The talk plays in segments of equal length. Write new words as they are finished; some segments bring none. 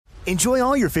Enjoy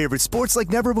all your favorite sports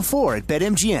like never before at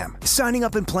BetMGM. Signing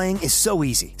up and playing is so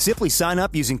easy. Simply sign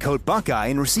up using code Buckeye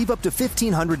and receive up to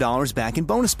 $1,500 back in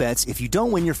bonus bets if you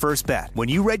don't win your first bet. When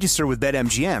you register with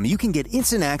BetMGM, you can get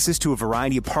instant access to a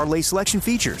variety of parlay selection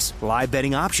features, live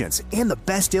betting options, and the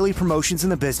best daily promotions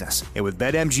in the business. And with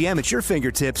BetMGM at your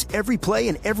fingertips, every play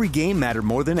and every game matter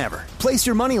more than ever. Place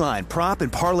your moneyline, prop,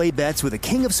 and parlay bets with the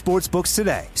king of sportsbooks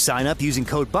today. Sign up using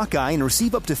code Buckeye and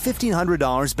receive up to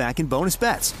 $1,500 back in bonus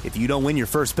bets if you don't win your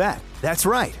first bet. That's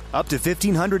right, up to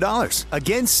 $1,500.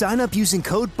 Again, sign up using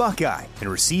code Buckeye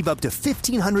and receive up to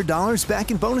 $1,500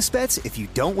 back in bonus bets if you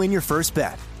don't win your first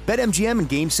bet. BetMGM and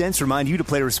GameSense remind you to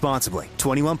play responsibly.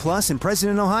 21 plus and present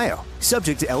in Ohio.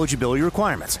 Subject to eligibility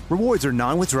requirements. Rewards are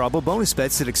non-withdrawable bonus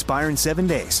bets that expire in 7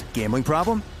 days. Gambling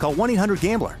problem? Call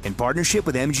 1-800-GAMBLER in partnership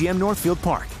with MGM Northfield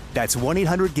Park. That's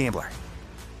 1-800-GAMBLER.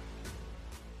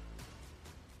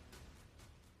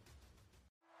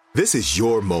 This is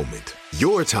your moment,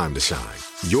 your time to shine,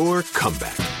 your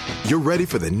comeback. You're ready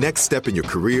for the next step in your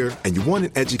career, and you want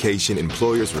an education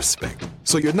employers respect.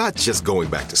 So you're not just going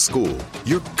back to school,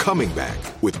 you're coming back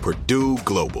with Purdue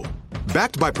Global.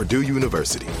 Backed by Purdue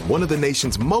University, one of the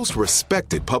nation's most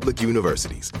respected public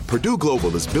universities, Purdue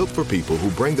Global is built for people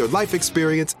who bring their life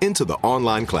experience into the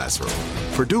online classroom.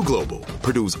 Purdue Global,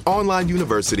 Purdue's online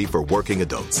university for working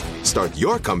adults. Start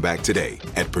your comeback today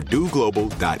at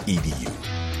purdueglobal.edu.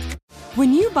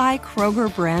 When you buy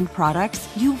Kroger brand products,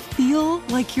 you feel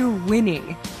like you're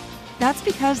winning. That's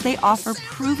because they offer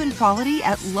proven quality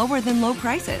at lower than low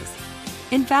prices.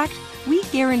 In fact, we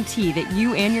guarantee that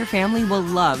you and your family will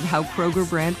love how Kroger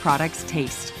brand products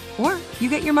taste, or you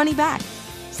get your money back.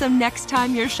 So next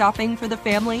time you're shopping for the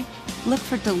family, look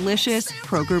for delicious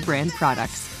Kroger brand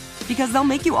products, because they'll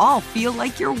make you all feel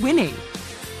like you're winning.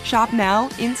 Shop now,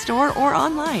 in-store, or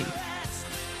online.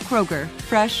 Kroger,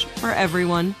 fresh for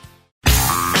everyone.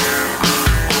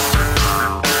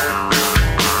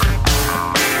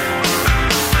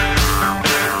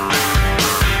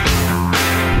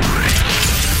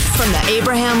 From the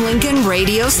Abraham Lincoln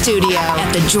Radio Studio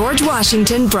at the George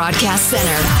Washington Broadcast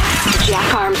Center,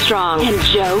 Jack Armstrong and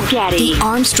Joe Getty. The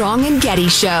Armstrong and Getty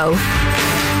Show.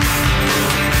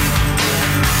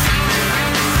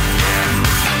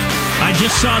 I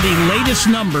just saw the latest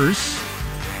numbers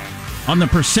on the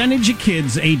percentage of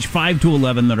kids age 5 to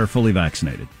 11 that are fully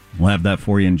vaccinated. We'll have that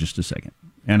for you in just a second.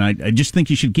 And I just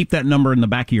think you should keep that number in the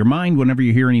back of your mind whenever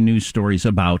you hear any news stories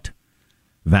about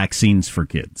vaccines for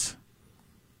kids.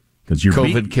 Because your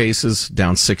COVID cases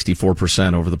down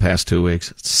 64% over the past 2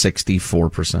 weeks.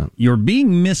 64%. You're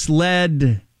being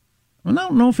misled. Well, I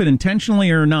don't know if it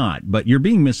intentionally or not, but you're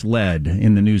being misled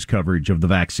in the news coverage of the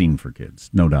vaccine for kids.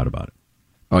 No doubt about it.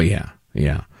 Oh, yeah.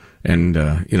 Yeah. And,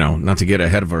 not to get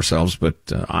ahead of ourselves, but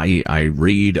I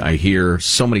read, I hear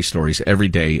so many stories every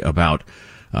day about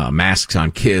masks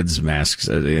on kids, masks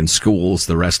in schools,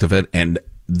 the rest of it. And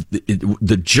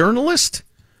the journalist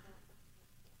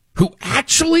who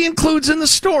actually includes in the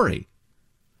story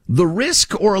the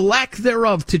risk or lack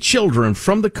thereof to children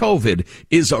from the COVID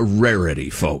is a rarity,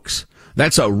 folks.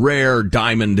 That's a rare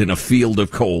diamond in a field of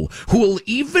coal, who will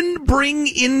even bring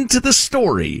into the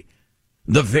story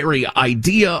the very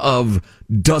idea of,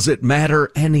 does it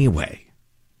matter anyway,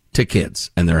 to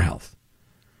kids and their health,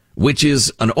 which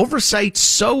is an oversight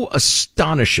so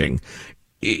astonishing,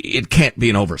 it can't be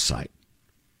an oversight.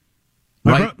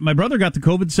 My brother got the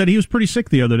COVID, said he was pretty sick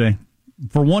the other day.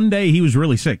 For one day, he was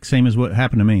really sick, same as what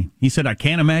happened to me. He said, I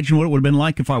can't imagine what it would have been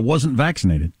like if I wasn't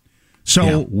vaccinated.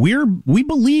 So we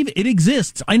believe it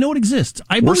exists. I know it exists.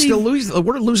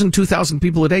 We're losing 2,000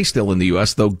 people a day still in the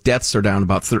U.S., though deaths are down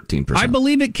about 13%. I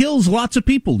believe it kills lots of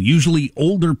people, usually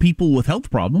older people with health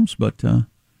problems, but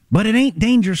it ain't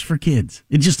dangerous for kids.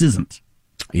 It just isn't.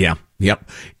 Yeah. Yep.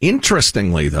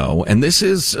 Interestingly, though, and this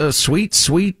is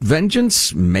sweet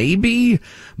vengeance, maybe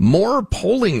more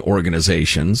polling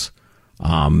organizations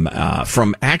from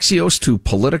Axios to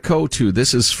Politico to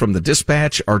this is from the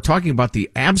Dispatch are talking about the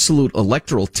absolute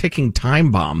electoral ticking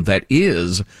time bomb that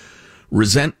is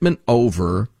resentment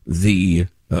over the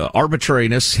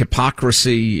arbitrariness,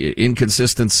 hypocrisy,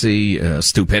 inconsistency,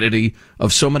 stupidity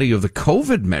of so many of the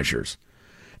COVID measures.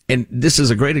 And this is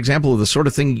a great example of the sort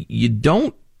of thing you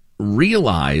don't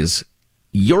realize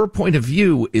your point of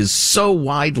view is so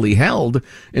widely held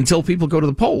until people go to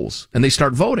the polls and they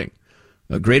start voting.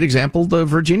 A great example, the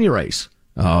Virginia race.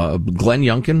 Glenn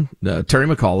Youngkin, Terry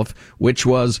McAuliffe, which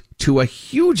was to a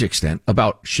huge extent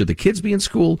about should the kids be in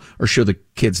school or should the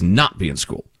kids not be in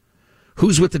school?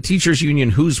 Who's with the teachers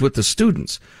union? Who's with the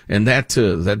students? And that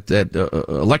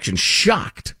election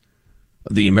shocked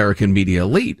the American media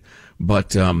elite.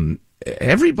 But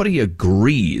everybody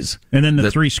agrees. And then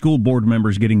the 3 school board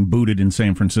members getting booted in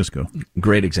San Francisco.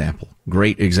 Great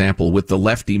example with the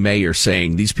lefty mayor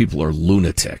saying these people are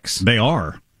lunatics. They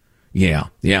are. Yeah.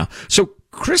 So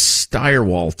Chris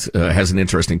Steyerwalt has an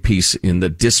interesting piece in the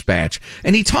Dispatch,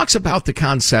 and he talks about the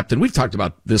concept, and we've talked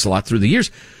about this a lot through the years,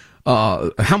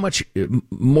 how much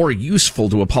more useful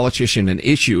to a politician an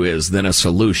issue is than a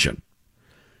solution.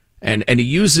 And he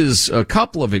uses a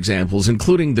couple of examples,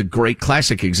 including the great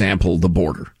classic example, the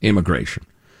border, immigration.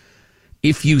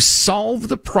 If you solve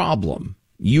the problem,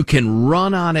 you can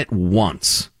run on it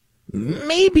once,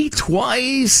 maybe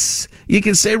twice. You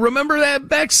can say, remember that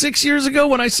back 6 years ago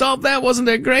when I solved that? Wasn't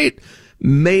that great?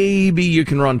 Maybe you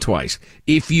can run twice.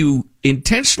 If you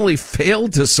intentionally fail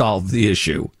to solve the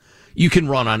issue, you can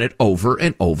run on it over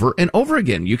and over and over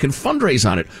again. You can fundraise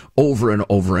on it over and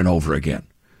over and over again.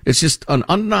 It's just an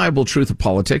undeniable truth of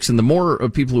politics, and the more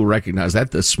people who recognize that,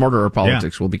 the smarter our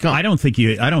politics will become. I don't think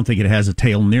it has a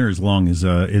tail near as long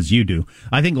as you do.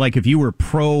 I think, like, if you were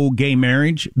pro gay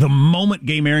marriage, the moment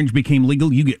gay marriage became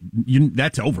legal,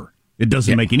 that's over. It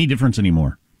doesn't make any difference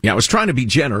anymore. Yeah, I was trying to be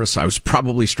generous. I was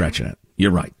probably stretching it.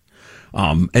 You're right.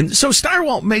 And so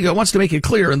Steyerwalt wants to make it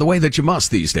clear in the way that you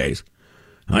must these days.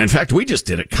 In fact, we just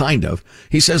did it, kind of.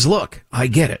 He says, look, I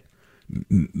get it.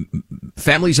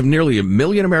 Families of nearly 1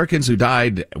 million Americans who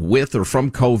died with or from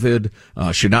COVID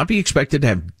should not be expected to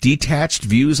have detached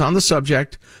views on the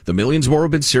subject. The millions more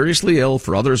have been seriously ill.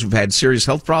 For others who've had serious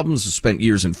health problems, who spent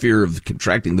years in fear of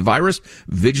contracting the virus,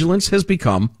 vigilance has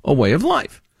become a way of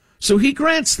life. So he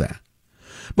grants that.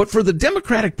 But for the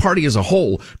Democratic Party as a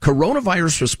whole,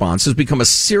 coronavirus response has become a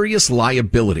serious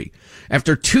liability.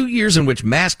 After 2 years in which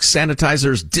masks,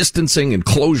 sanitizers, distancing, and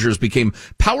closures became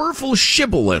powerful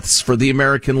shibboleths for the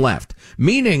American left,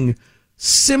 meaning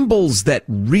symbols that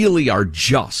really are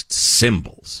just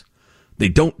symbols. They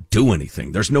don't do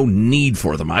anything. There's no need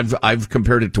for them. I've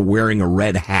compared it to wearing a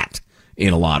red hat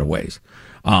in a lot of ways.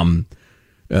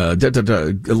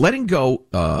 Letting go.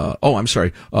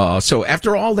 So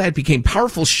after all that became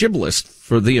powerful shibboleths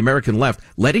for the American left,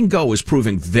 letting go is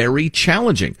proving very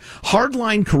challenging.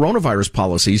 Hardline coronavirus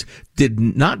policies did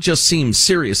not just seem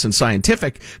serious and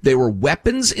scientific. They were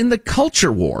weapons in the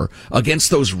culture war against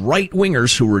those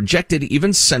right-wingers who rejected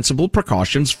even sensible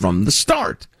precautions from the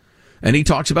start. And he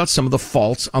talks about some of the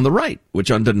faults on the right,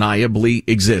 which undeniably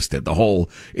existed. The whole,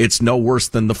 it's no worse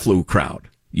than the flu crowd.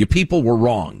 You people were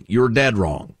wrong. You're dead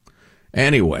wrong.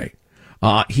 Anyway,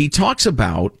 he talks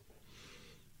about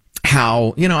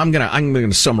how, I'm going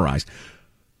to summarize.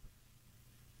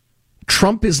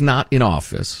 Trump is not in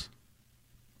office,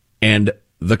 and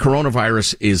the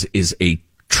coronavirus is a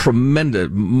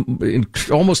tremendous,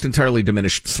 almost entirely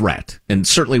diminished threat, and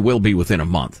certainly will be within a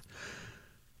month.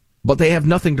 But they have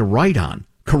nothing to write on.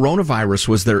 Coronavirus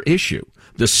was their issue.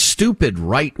 The stupid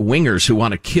right-wingers who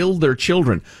want to kill their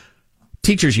children.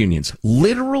 Teachers' unions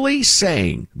literally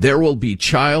saying there will be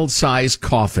child-sized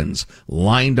coffins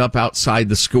lined up outside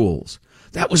the schools.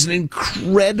 That was an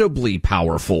incredibly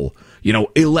powerful,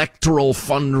 electoral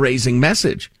fundraising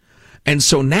message. And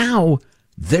so now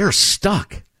they're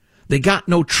stuck. They got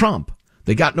no Trump.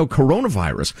 They got no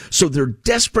coronavirus. So they're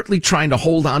desperately trying to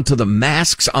hold on to the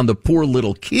masks on the poor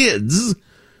little kids,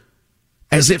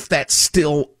 as if that's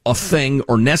still a thing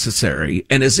or necessary,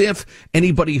 and as if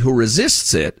anybody who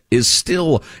resists it is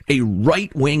still a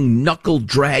right-wing,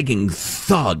 knuckle-dragging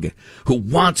thug who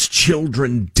wants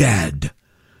children dead.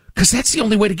 Because that's the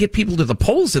only way to get people to the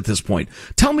polls at this point.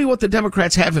 Tell me what the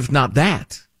Democrats have if not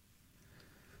that.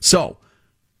 So,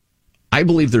 I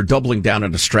believe they're doubling down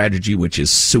on a strategy which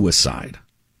is suicide,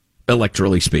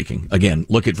 electorally speaking. Again,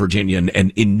 look at Virginia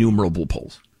and innumerable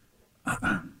polls.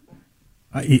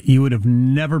 You would have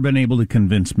never been able to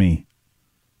convince me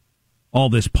all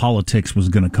this politics was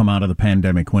going to come out of the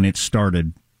pandemic when it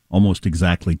started almost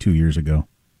exactly 2 years ago.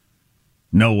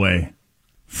 No way.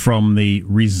 From the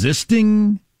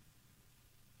resisting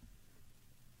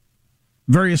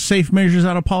various safe measures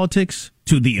out of politics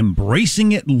to the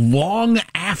embracing it long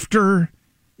after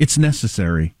it's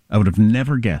necessary, I would have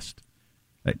never guessed.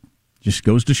 It just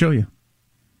goes to show you.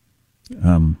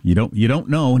 You don't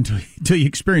know until you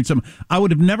experience them. I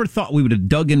would have never thought we would have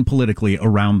dug in politically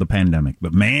around the pandemic,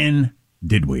 but man,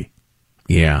 did we.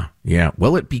 Yeah.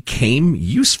 Well, it became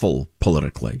useful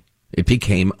politically. It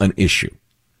became an issue.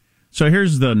 So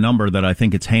here's the number that I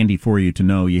think it's handy for you to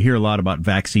know. You hear a lot about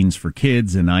vaccines for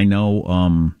kids, and I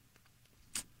know,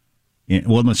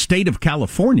 in the state of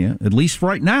California, at least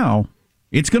right now,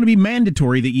 it's going to be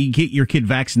mandatory that you get your kid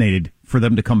vaccinated for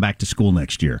them to come back to school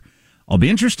next year. I'll be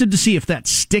interested to see if that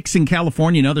sticks in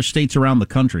California and other states around the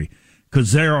country,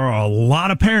 because there are a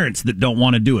lot of parents that don't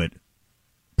want to do it.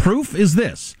 proof is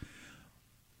this.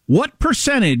 What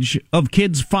percentage of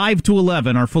kids 5 to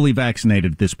 11 are fully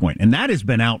vaccinated at this point? And that has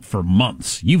been out for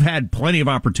months. You've had plenty of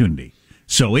opportunity.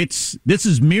 So this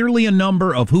is merely a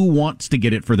number of who wants to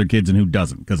get it for their kids and who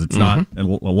doesn't, because it's not a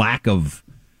lack of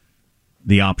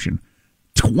the option.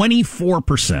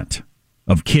 24%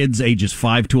 of kids ages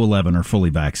 5 to 11 are fully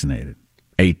vaccinated.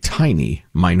 A tiny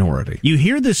minority. You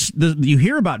hear you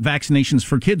hear about vaccinations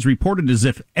for kids reported as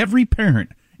if every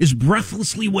parent is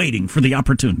breathlessly waiting for the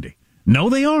opportunity. No,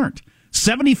 they aren't.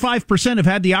 75% have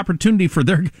had the opportunity for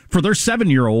their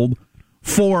 7-year-old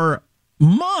for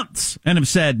months and have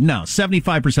said no.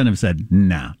 75% have said,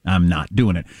 nah, I'm not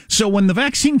doing it. So when the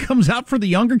vaccine comes out for the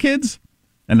younger kids,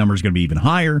 that number is going to be even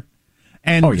higher.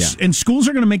 And, and schools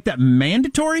are going to make that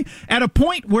mandatory at a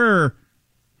point where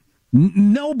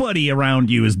nobody around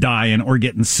you is dying or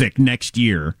getting sick next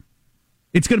year.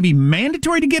 It's going to be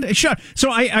mandatory to get a shot.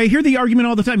 So I hear the argument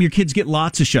all the time, your kids get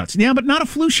lots of shots. Yeah, but not a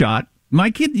flu shot.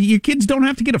 Your kids don't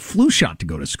have to get a flu shot to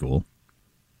go to school.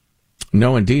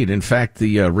 No, indeed. In fact,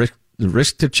 the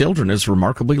risk to children is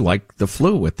remarkably like the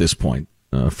flu at this point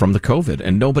from the COVID.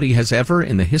 And nobody has ever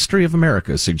in the history of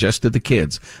America suggested the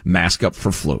kids mask up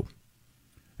for flu.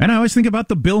 And I always think about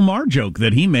the Bill Maher joke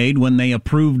that he made when they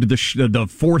approved the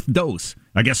fourth dose.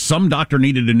 I guess some doctor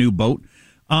needed a new boat.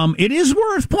 It is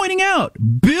worth pointing out,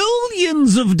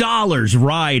 billions of dollars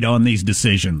ride on these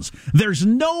decisions. There's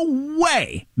no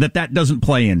way that doesn't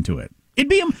play into it.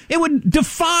 It would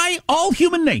defy all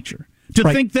human nature to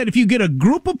think that if you get a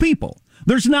group of people,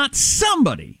 there's not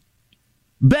somebody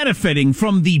benefiting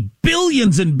from the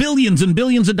billions and billions and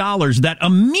billions of dollars that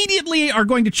immediately are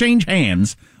going to change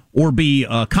hands or be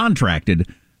contracted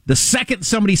the second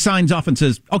somebody signs off and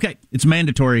says, okay, it's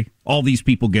mandatory, all these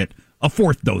people get a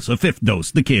fourth dose, a fifth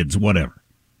dose, the kids, whatever.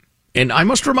 And I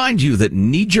must remind you that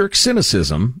knee-jerk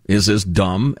cynicism is as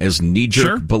dumb as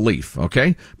knee-jerk belief,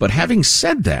 okay? But having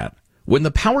said that, when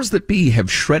the powers that be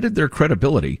have shredded their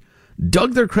credibility,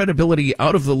 dug their credibility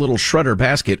out of the little shredder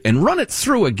basket, and run it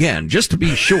through again, just to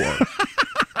be sure,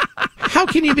 how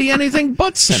can you be anything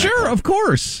but cynical? Sure, of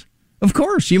course. Of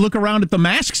course, you look around at the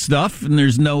mask stuff, and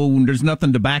there's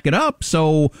nothing to back it up.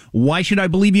 So why should I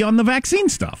believe you on the vaccine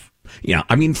stuff? Yeah,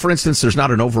 I mean, for instance, there's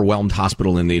not an overwhelmed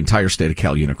hospital in the entire state of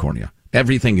Cal Unicornia.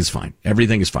 Everything is fine.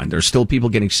 Everything is fine. There's still people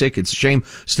getting sick. It's a shame.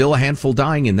 Still a handful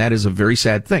dying, and that is a very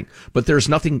sad thing. But there's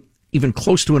nothing even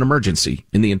close to an emergency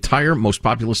in the entire most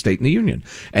populous state in the union.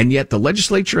 And yet the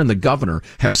legislature and the governor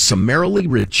have summarily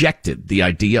rejected the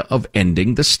idea of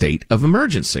ending the state of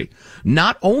emergency.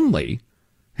 Not only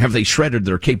have they shredded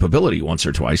their capability once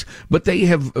or twice, but they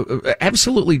have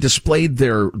absolutely displayed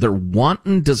their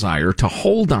wanton desire to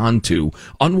hold on to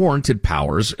unwarranted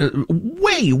powers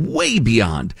way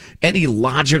beyond any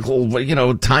logical,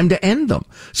 time to end them.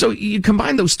 So you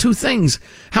combine those two things,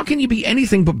 how can you be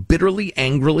anything but bitterly,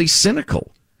 angrily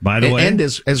cynical? By the way, and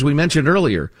as we mentioned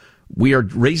earlier, we are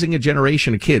raising a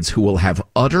generation of kids who will have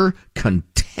utter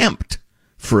contempt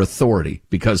for authority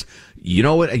because you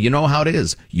know how it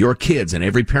is. Your kids, and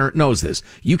every parent knows this,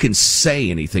 you can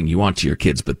say anything you want to your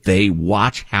kids, but they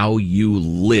watch how you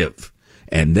live,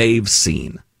 and they've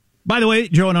seen. By the way,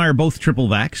 Joe and I are both triple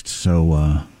vaxxed, so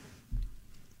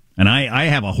and I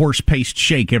have a horse-paced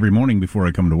shake every morning before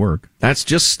I come to work. That's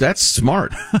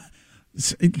smart.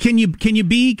 Is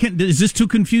this too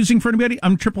confusing for anybody?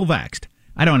 I'm triple vaxxed.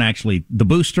 I don't actually, the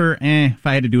booster, if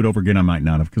I had to do it over again, I might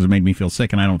not have, because it made me feel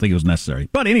sick, and I don't think it was necessary.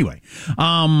 But anyway,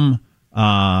 I'm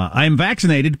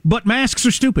vaccinated, but masks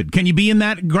are stupid. Can you be in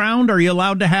that ground? Are you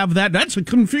allowed to have that? That's a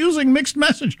confusing mixed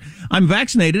message. I'm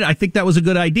vaccinated. I think that was a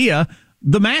good idea.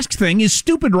 The mask thing is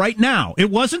stupid right now.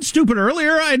 It wasn't stupid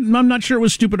earlier. I'm not sure it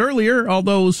was stupid earlier,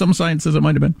 although some science says it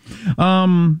might have been.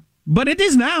 But it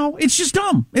is now. It's just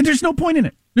dumb. And there's no point in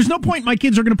it. There's no point my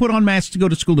kids are going to put on masks to go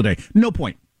to school today. No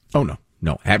point. Oh, no.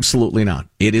 No, absolutely not.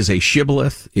 It is a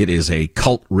shibboleth. It is a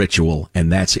cult ritual,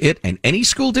 and that's it. And any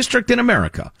school district in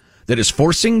America that is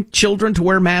forcing children to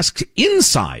wear masks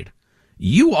inside,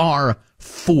 you are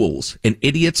fools and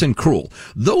idiots and cruel.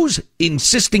 Those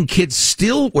insisting kids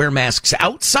still wear masks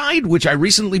outside, which I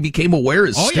recently became aware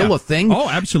is still a thing. Oh,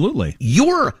 absolutely.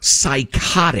 You're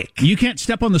psychotic. You can't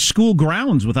step on the school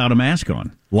grounds without a mask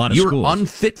on. A lot of You're schools.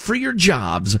 unfit for your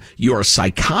jobs. You're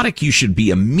psychotic. You should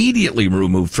be immediately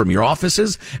removed from your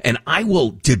offices, and I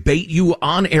will debate you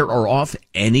on air or off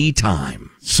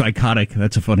anytime. Psychotic.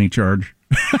 That's a funny charge.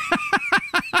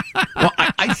 Well,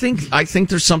 I think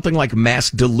there's something like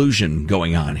mask delusion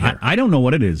going on here. I don't know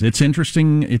what it is. It's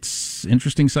interesting. It's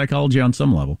interesting psychology on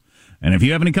some level. And if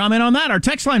you have any comment on that, our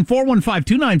text line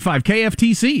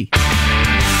 415-295-KFTC.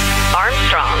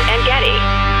 Armstrong and Getty.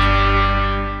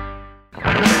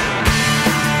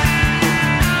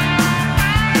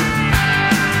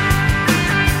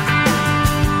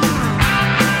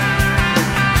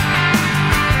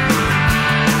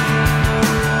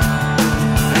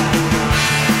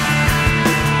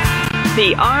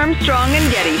 The Armstrong and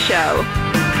Getty Show.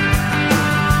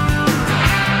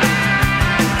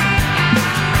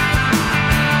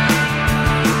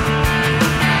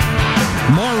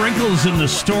 More wrinkles in the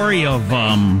story of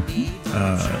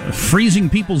freezing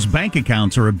people's bank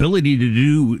accounts or ability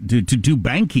to do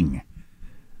banking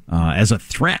as a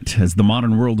threat, as the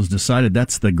modern world has decided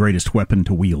that's the greatest weapon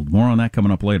to wield. More on that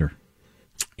coming up later.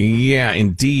 Yeah,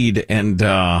 indeed. And,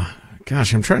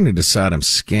 gosh, I'm trying to decide. I'm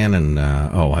scanning.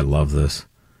 I love this.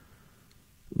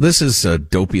 This is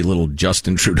dopey little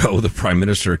Justin Trudeau, the Prime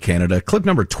Minister of Canada. Clip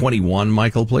number 21,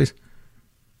 Michael, please.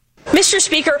 Mr.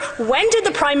 Speaker, when did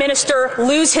the Prime Minister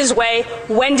lose his way?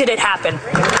 When did it happen?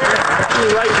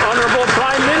 You're right, Honorable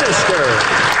Prime Minister.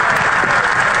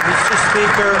 Mr.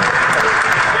 Speaker,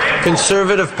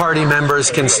 Conservative Party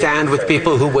members can stand with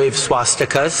people who wave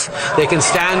swastikas. They can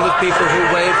stand with people who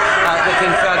wave the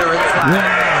Confederate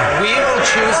flag. We will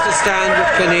choose to stand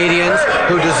with Canadians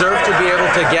who deserve to be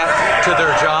able to get to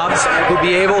their jobs, who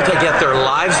be able to get their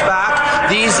lives back.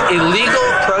 These illegal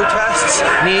protests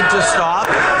need to stop,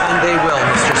 and they will,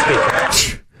 Mr.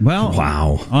 Speaker. Well,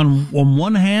 wow. On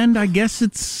one hand, I guess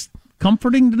it's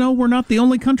comforting to know we're not the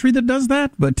only country that does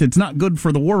that, but it's not good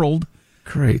for the world.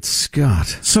 Great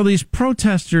Scott. So these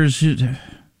protesters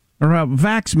around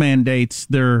vax mandates,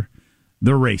 they're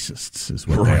racists, is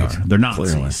what they are. They're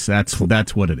Nazis. Clearly.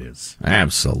 That's what it is.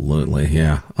 Absolutely,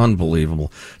 yeah.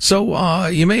 Unbelievable. So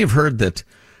you may have heard that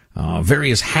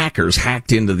various hackers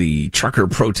hacked into the trucker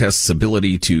protests'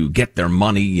 ability to get their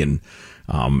money, and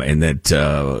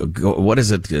that what is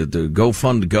it? The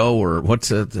GoFund Go, or what's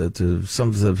it?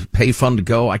 The Pay Fund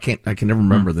Go. I can never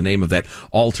remember the name of that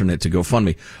alternate to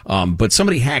GoFundMe. But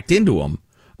somebody hacked into them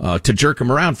to jerk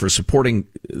them around for supporting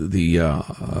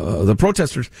the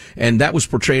protesters, and that was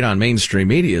portrayed on mainstream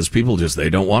media as people they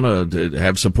don't want to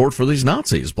have support for these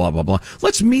Nazis. Blah blah blah.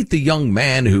 Let's meet the young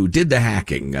man who did the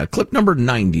hacking. Clip number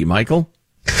 90, Michael.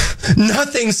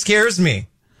 Nothing scares me.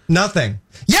 Nothing.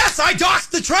 Yes, I doxed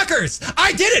the truckers.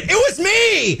 I did it. It was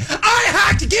me. I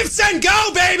hacked Give, Send,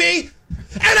 Go, baby.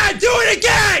 And I do it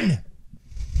again.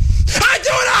 I do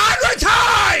it 100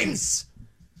 times.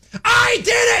 I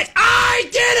did it. I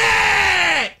did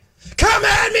it. Come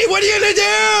at me. What are you going to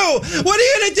do? What are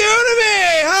you going to do to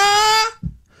me, huh?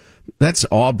 That's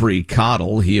Aubrey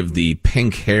Cottle. He of the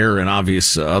pink hair and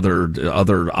obvious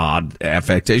other odd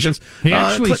affectations. He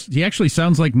actually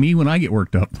sounds like me when I get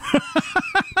worked up.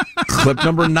 Clip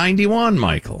number 91,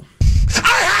 Michael. I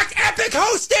hacked Epic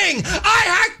Hosting. I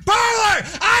hacked Parler.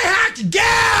 I hacked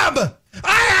Gab. I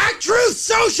hacked Truth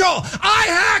Social. I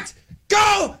hacked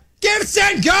Go, Give,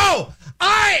 Send, Go.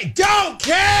 I don't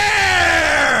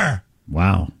care.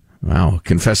 Wow.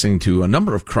 Confessing to a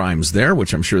number of crimes there,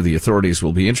 which I'm sure the authorities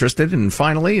will be interested in. And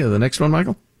finally, the next one,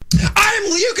 Michael.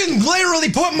 You can literally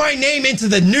put my name into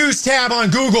the news tab on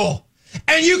Google,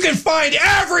 and you can find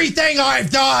everything I've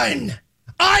done.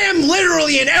 I am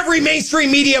literally in every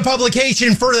mainstream media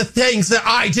publication for the things that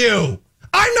I do.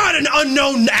 I'm not an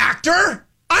unknown actor.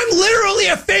 I'm literally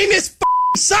a famous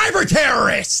cyber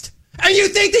terrorist. And you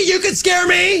think that you could scare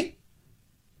me?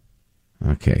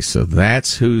 Okay, so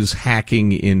that's who's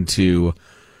hacking into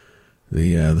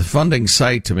the funding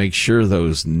site to make sure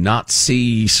those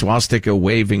Nazi swastika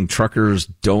waving truckers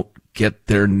don't get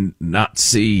their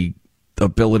Nazi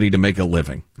ability to make a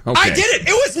living. Okay. I did it.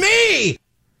 It was me.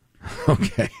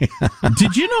 Okay.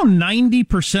 Did you know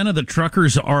 90% of the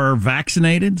truckers are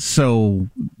vaccinated? So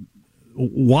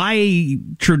why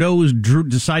Trudeau's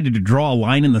decided to draw a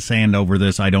line in the sand over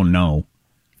this, I don't know.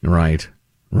 Right.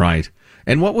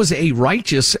 And what was a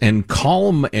righteous and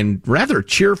calm and rather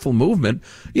cheerful movement?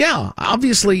 Yeah,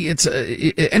 obviously, it's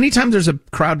anytime there's a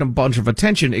crowd and a bunch of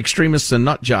attention, extremists and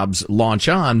nut jobs launch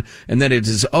on, and then it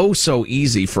is so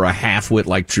easy for a half-wit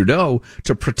like Trudeau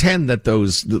to pretend that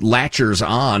those latchers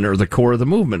on are the core of the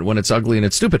movement when it's ugly and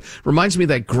it's stupid. Reminds me of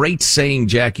that great saying,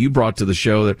 Jack, you brought to the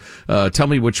show that tell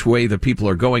me which way the people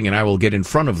are going and I will get in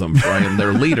front of them, for I am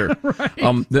their leader.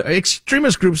 Right. The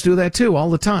extremist groups do that too all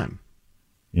the time.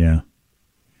 Yeah.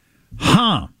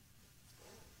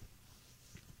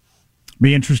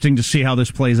 Be interesting to see how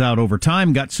this plays out over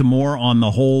time. Got some more on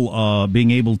the whole being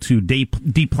able to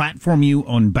deplatform you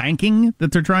on banking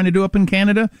that they're trying to do up in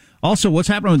Canada. Also, what's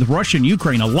happening with Russia and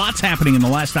Ukraine? A lot's happening in the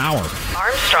last hour.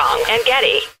 Armstrong and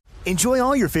Getty. Enjoy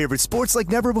all your favorite sports like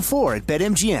never before at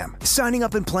BetMGM. Signing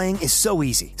up and playing is so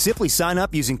easy. Simply sign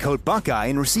up using code Buckeye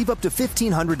and receive up to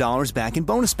 $1,500 back in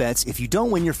bonus bets if you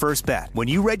don't win your first bet. When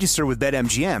you register with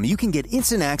BetMGM, you can get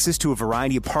instant access to a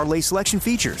variety of parlay selection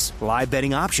features, live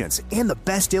betting options, and the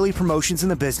best daily promotions in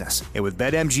the business. And with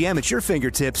BetMGM at your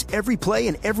fingertips, every play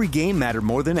and every game matter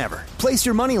more than ever. Place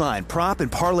your moneyline, prop,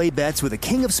 and parlay bets with the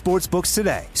king of sportsbooks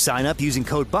today. Sign up using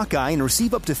code Buckeye and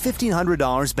receive up to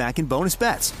 $1,500 back in bonus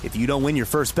bets if you don't win your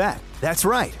first bet. That's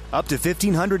right, up to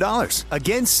 $1,500.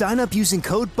 Again, sign up using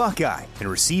code Buckeye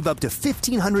and receive up to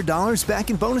 $1,500 back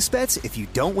in bonus bets if you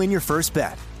don't win your first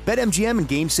bet. BetMGM and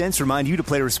GameSense remind you to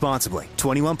play responsibly.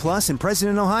 21 plus and present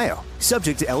in Ohio.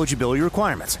 Subject to eligibility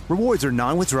requirements. Rewards are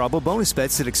non-withdrawable bonus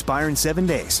bets that expire in 7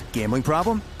 days. Gambling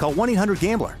problem? Call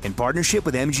 1-800-GAMBLER in partnership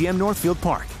with MGM Northfield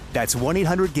Park. That's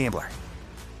 1-800-GAMBLER.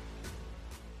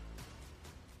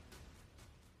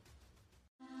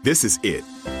 This is it.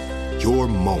 Your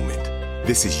moment.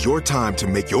 This is your time to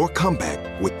make your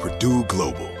comeback with Purdue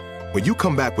Global. When you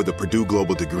come back with a Purdue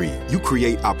Global degree, you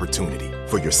create opportunity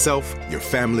for yourself, your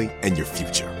family, and your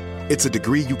future. It's a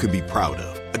degree you can be proud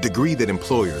of, a degree that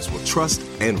employers will trust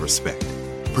and respect.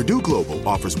 Purdue Global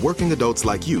offers working adults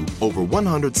like you over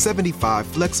 175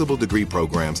 flexible degree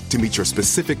programs to meet your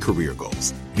specific career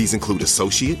goals. These include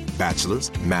associate,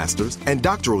 bachelor's, master's, and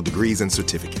doctoral degrees and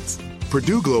certificates.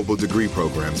 Purdue Global degree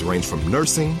programs range from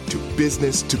nursing to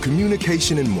business to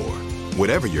communication and more.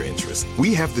 Whatever your interest,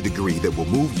 we have the degree that will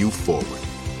move you forward.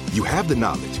 You have the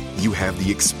knowledge, you have the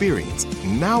experience.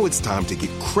 Now it's time to get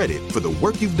credit for the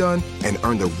work you've done and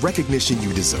earn the recognition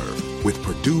you deserve with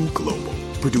Purdue Global,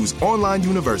 Purdue's online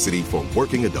university for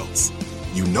working adults.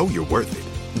 You know you're worth it.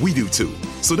 We do too.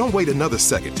 So don't wait another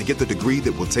second to get the degree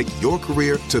that will take your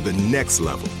career to the next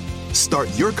level. Start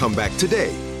your comeback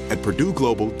today at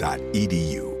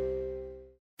purdueglobal.edu.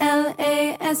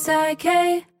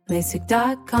 LASIK,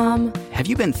 LASIK.com. Have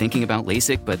you been thinking about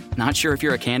LASIK but not sure if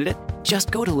you're a candidate?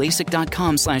 Just go to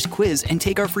LASIK.com/quiz and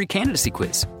take our free candidacy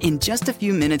quiz. In just a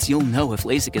few minutes, you'll know if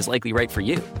LASIK is likely right for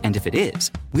you. And if it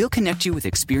is, we'll connect you with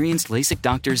experienced LASIK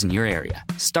doctors in your area.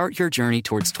 Start your journey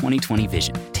towards 20/20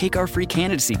 vision. Take our free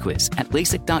candidacy quiz at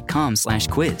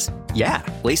LASIK.com/quiz. Yeah,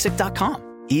 LASIK.com.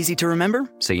 Easy to remember,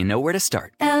 so you know where to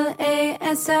start.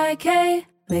 LASIK,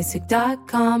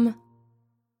 LASIK.com.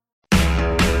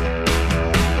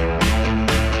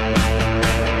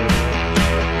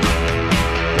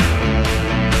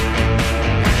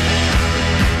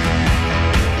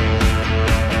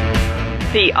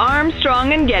 The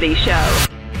Armstrong and Getty Show.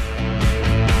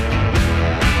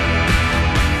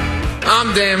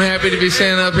 I'm damn happy to be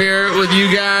standing up here with you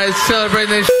guys celebrating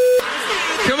this.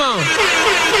 Come on.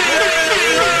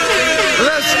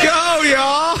 Let's go,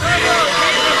 y'all.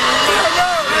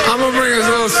 I'm going to bring us a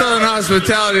little Southern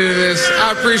hospitality to this.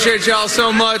 I appreciate y'all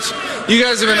so much. You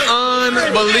guys have been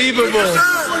unbelievable.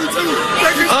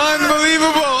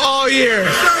 Unbelievable all year.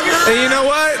 And you know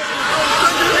what?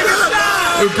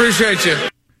 We appreciate you.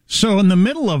 So in the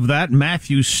middle of that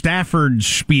Matthew Stafford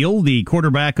spiel, the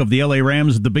quarterback of the LA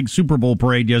Rams at the big Super Bowl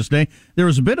parade yesterday, there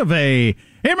was a bit of a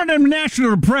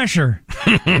national pressure.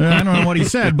 I don't know what he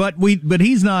said, but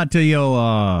he's not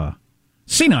senile.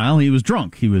 He was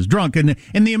drunk. And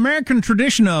in the American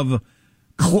tradition of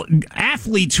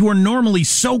athletes who are normally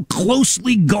so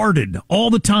closely guarded all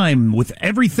the time with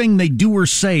everything they do or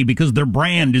say because their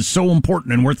brand is so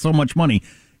important and worth so much money,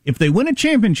 if they win a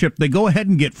championship, they go ahead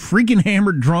and get freaking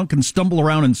hammered drunk and stumble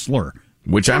around and slur.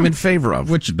 Which I'm in favor of.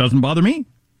 Which doesn't bother me,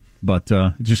 but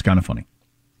it's just kind of funny.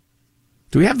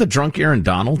 Do we have the drunk Aaron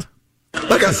Donald?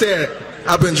 Like I said,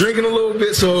 I've been drinking a little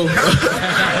bit, so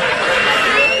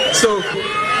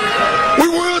we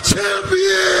world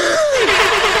champions!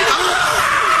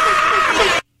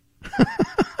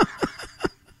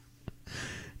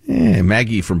 Yeah,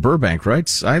 Maggie from Burbank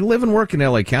writes, I live and work in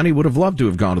LA County, would have loved to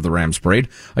have gone to the Rams parade.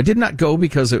 I did not go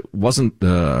because it wasn't,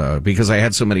 because I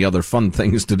had so many other fun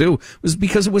things to do. It was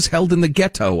because it was held in the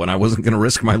ghetto and I wasn't going to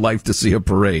risk my life to see a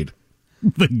parade.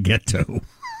 The ghetto.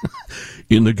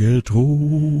 In the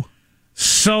ghetto.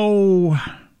 So,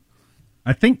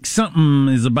 I think something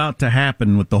is about to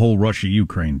happen with the whole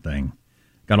Russia-Ukraine thing.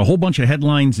 Got a whole bunch of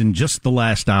headlines in just the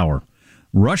last hour.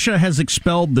 Russia has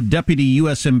expelled the deputy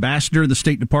U.S. ambassador, the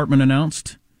State Department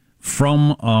announced,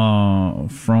 from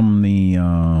the,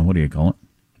 what do you call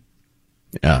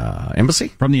it? Embassy?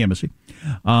 From the embassy.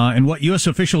 And what U.S.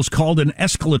 officials called an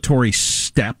escalatory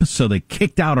step, so they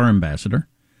kicked out our ambassador.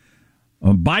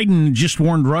 Biden just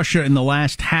warned Russia in the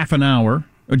last half an hour,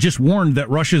 just warned that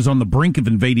Russia is on the brink of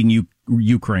invading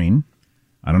Ukraine.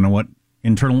 I don't know what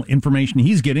internal information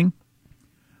he's getting.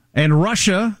 And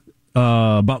Russia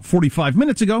about 45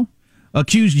 minutes ago,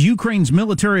 accused Ukraine's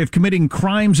military of committing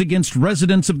crimes against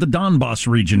residents of the Donbas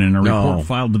region in a report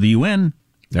filed to the UN.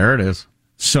 There it is.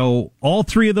 So all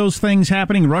three of those things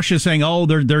happening. Russia saying,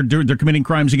 they're committing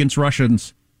crimes against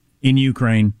Russians in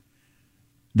Ukraine.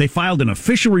 They filed an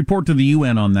official report to the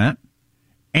UN on that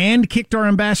and kicked our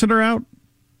ambassador out.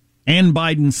 And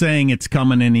Biden saying it's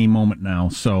coming any moment now.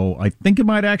 So I think it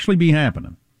might actually be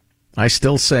happening. I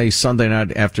still say Sunday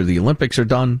night after the Olympics are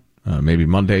done, maybe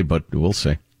Monday, but we'll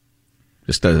see.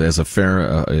 Just as a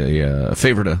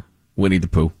favor to Winnie the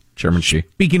Pooh, Chairman Xi.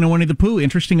 Speaking of Winnie the Pooh,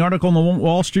 interesting article in the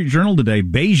Wall Street Journal today.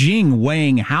 Beijing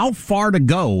weighing how far to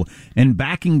go in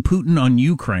backing Putin on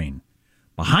Ukraine.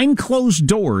 Behind closed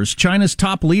doors, China's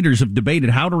top leaders have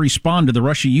debated how to respond to the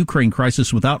Russia-Ukraine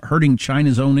crisis without hurting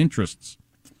China's own interests.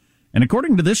 And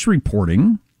according to this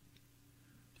reporting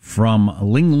from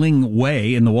Ling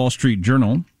Wei in the Wall Street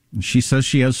Journal, she says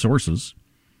she has sources.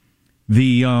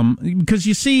 Because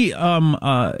you see,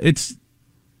 it's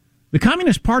the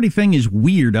Communist Party thing is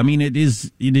weird. I mean, it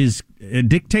is a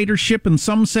dictatorship in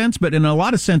some sense, but in a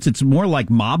lot of sense, it's more like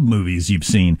mob movies you've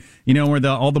seen. You know, where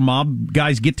all the mob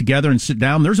guys get together and sit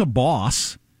down. There's a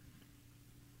boss.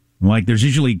 Like there's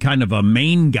usually kind of a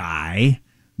main guy.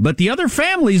 But the other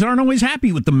families aren't always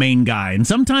happy with the main guy. And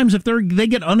sometimes if they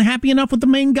get unhappy enough with the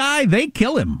main guy, they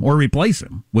kill him or replace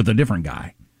him with a different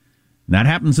guy. And that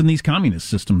happens in these communist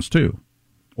systems, too.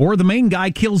 Or the main guy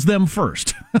kills them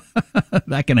first.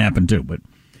 That can happen, too. But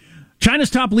China's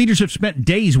top leaders have spent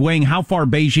days weighing how far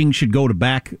Beijing should go to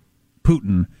back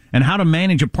Putin and how to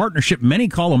manage a partnership many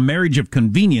call a marriage of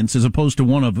convenience as opposed to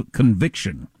one of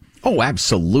conviction. Oh,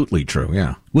 absolutely true,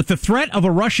 yeah. With the threat of a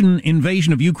Russian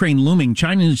invasion of Ukraine looming,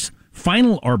 China's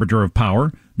final arbiter of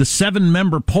power, the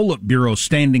 7-member Politburo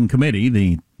Standing Committee,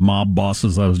 the mob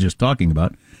bosses I was just talking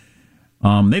about,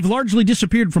 they've largely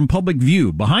disappeared from public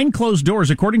view. Behind closed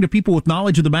doors, according to people with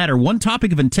knowledge of the matter, one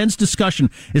topic of intense discussion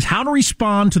is how to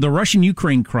respond to the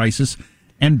Russian-Ukraine crisis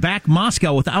and back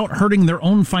Moscow without hurting their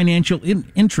own financial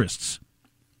interests.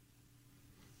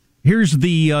 Here's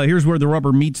where the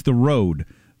rubber meets the road.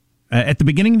 At the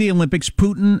beginning of the Olympics,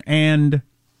 Putin and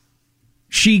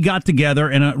Xi got together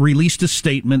and released a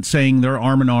statement saying they're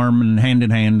arm in arm and hand in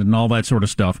hand and all that sort of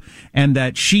stuff. And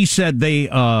that Xi said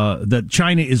that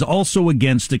China is also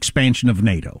against expansion of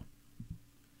NATO.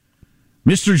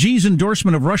 Mr. Xi's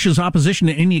endorsement of Russia's opposition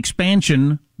to any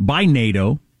expansion by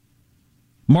NATO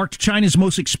marked China's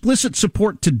most explicit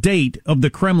support to date of the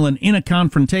Kremlin in a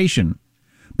confrontation.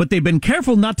 But they've been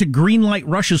careful not to greenlight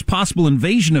Russia's possible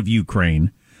invasion of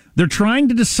Ukraine. They're trying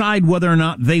to decide whether or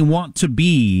not they want to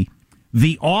be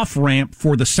the off-ramp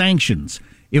for the sanctions.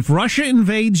 If Russia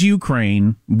invades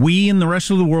Ukraine, we and the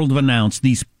rest of the world have announced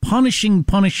these punishing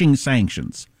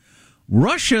sanctions.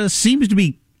 Russia seems to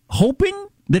be hoping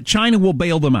that China will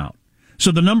bail them out.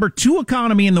 So the number 2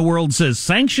 economy in the world says,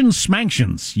 sanctions,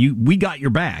 smanctions, we got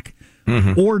your back.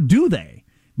 Mm-hmm. Or do they?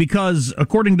 Because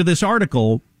according to this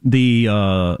article, the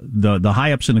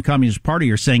high-ups in the Communist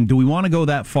Party are saying, do we want to go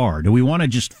that far? Do we want to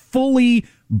just fully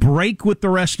break with the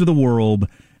rest of the world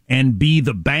and be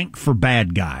the bank for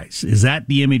bad guys? Is that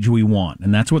the image we want?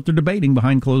 And that's what they're debating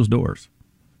behind closed doors.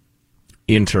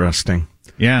 Interesting.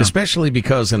 Yeah. Especially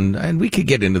because, and we could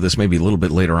get into this maybe a little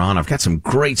bit later on, I've got some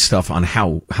great stuff on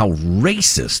how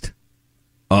racist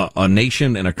a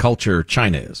nation and a culture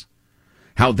China is.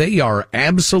 How they are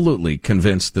absolutely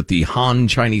convinced that the Han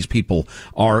Chinese people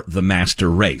are the master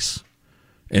race.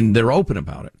 And they're open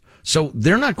about it. So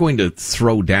they're not going to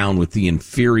throw down with the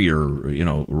inferior,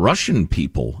 Russian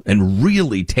people and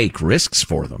really take risks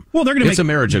for them. Well, it's a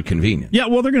marriage of convenience. Yeah,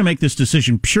 well, they're going to make this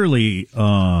decision purely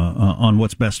on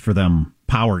what's best for them,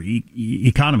 power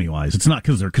economy-wise. It's not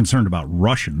because they're concerned about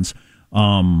Russians,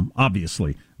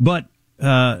 obviously. But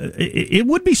it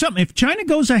would be something if China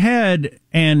goes ahead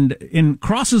and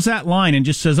crosses that line and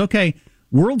just says, okay,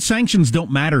 world sanctions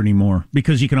don't matter anymore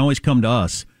because you can always come to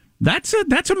us. That's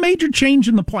a major change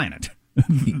in the planet.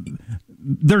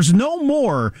 There's no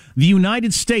more the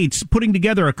United States putting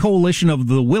together a coalition of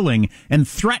the willing and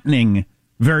threatening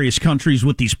various countries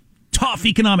with these tough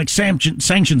economic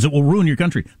sanctions that will ruin your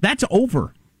country. That's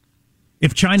over.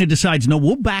 If China decides, no,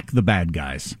 we'll back the bad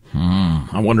guys.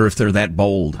 I wonder if they're that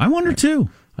bold. I wonder, too.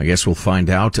 I guess we'll find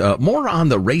out. More on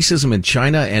the racism in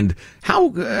China and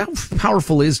how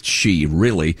powerful is Xi,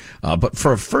 really. But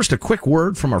first, a quick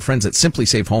word from our friends at Simply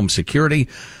Safe Home Security.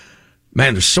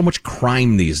 Man, there's so much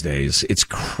crime these days. It's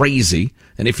crazy.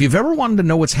 And if you've ever wanted to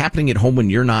know what's happening at home when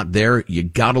you're not there, you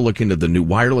got to look into the new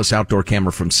wireless outdoor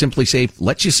camera from Simply Safe.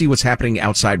 Lets you see what's happening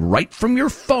outside right from your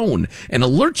phone and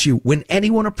alerts you when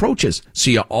anyone approaches.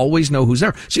 So you always know who's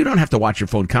there. So you don't have to watch your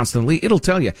phone constantly. It'll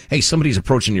tell you, hey, somebody's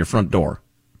approaching your front door.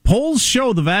 Polls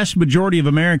show the vast majority of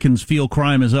Americans feel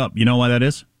crime is up. You know why that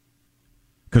is?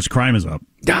 Because crime is up.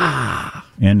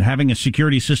 And having a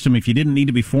security system, if you didn't need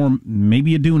it before,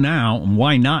 maybe you do now. And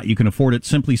why not? You can afford it.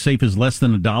 Simply Safe is less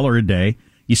than $1 a day.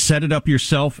 You set it up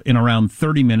yourself in around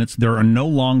 30 minutes. There are no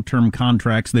long-term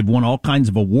contracts. They've won all kinds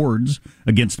of awards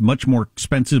against much more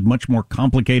expensive, much more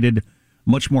complicated,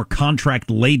 much more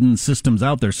contract-laden systems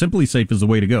out there. Simply Safe is the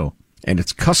way to go. And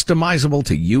it's customizable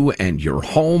to you and your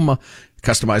home.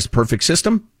 Customize the perfect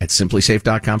system at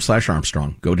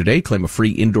simplysafe.com/Armstrong. Go today, claim a free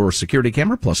indoor security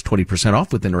camera plus 20%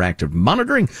 off with interactive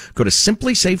monitoring. Go to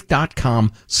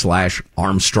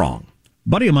simplysafe.com/Armstrong.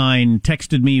 Buddy of mine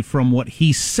texted me from what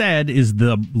he said is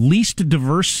the least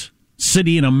diverse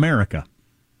city in America.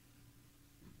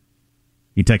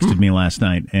 He texted me last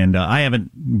night, and I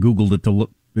haven't Googled it to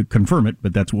confirm it,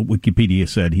 but that's what Wikipedia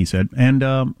said, he said.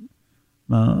 And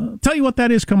tell you what that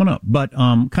is coming up, but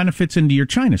kind of fits into your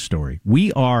China story.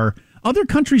 Other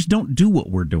countries don't do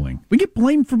what we're doing. We get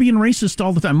blamed for being racist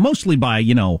all the time, mostly by,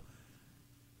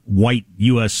 white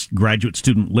U.S. graduate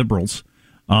student liberals.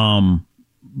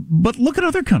 But look at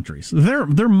other countries. They're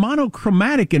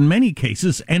monochromatic in many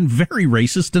cases and very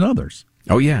racist in others.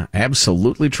 Oh, yeah,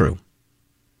 absolutely true.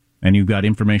 And you've got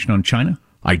information on China?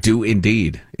 I do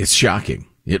indeed. It's shocking.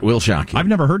 It will shock you. I've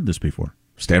never heard this before.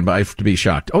 Stand by to be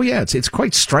shocked. Oh, yeah, it's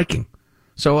quite striking.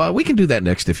 So we can do that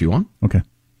next if you want. Okay.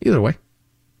 Either way.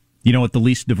 You know what the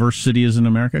least diverse city is in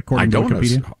America, according to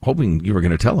Wikipedia? I was hoping you were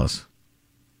going to tell us.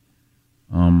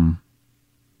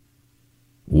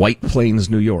 White Plains,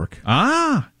 New York.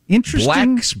 Ah, interesting.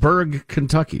 Blacksburg,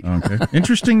 Kentucky. Okay.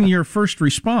 Interesting your first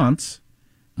response.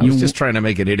 I was just trying to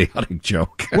make an idiotic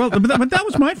joke. Well, but that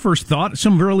was my first thought.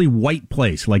 Some really white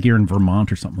place, like you're in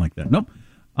Vermont or something like that. Nope.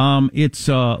 It's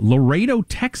Laredo,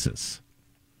 Texas.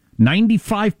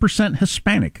 95%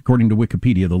 Hispanic, according to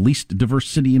Wikipedia, the least diverse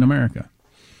city in America.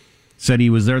 Said he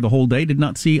was there the whole day, did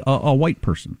not see a white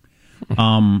person.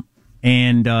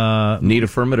 And need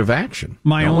affirmative action.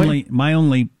 My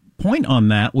only point on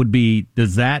that would be: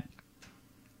 is that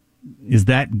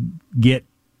get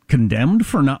condemned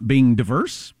for not being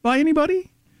diverse by anybody?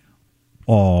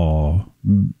 Or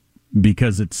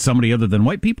because it's somebody other than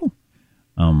white people?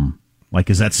 Like,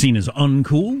 is that seen as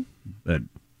uncool, that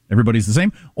everybody's the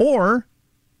same? Or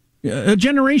a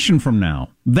generation from now,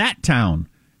 that town,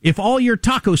 if all your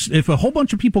tacos, if a whole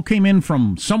bunch of people came in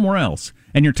from somewhere else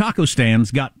and your taco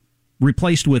stands got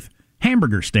replaced with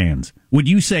hamburger stands, would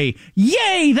you say,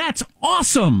 yay, that's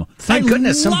awesome? Thank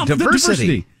goodness, some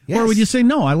diversity. Yes. Or would you say,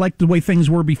 no, I like the way things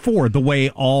were before, the way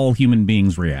all human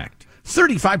beings react?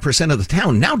 35% of the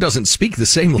town now doesn't speak the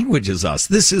same language as us.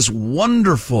 This is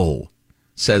wonderful,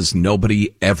 says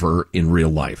nobody ever in real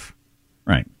life.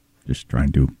 Right. Just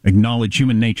trying to acknowledge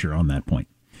human nature on that point.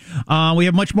 We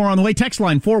have much more on the way. Text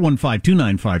line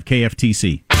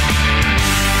 415-295-KFTC.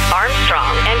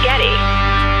 Armstrong and Getty.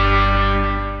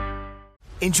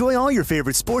 Enjoy all your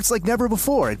favorite sports like never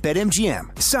before at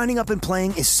BetMGM. Signing up and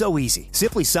playing is so easy.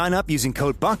 Simply sign up using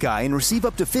code Buckeye and receive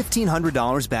up to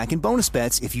 $1,500 back in bonus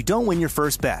bets if you don't win your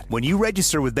first bet. When you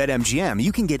register with BetMGM,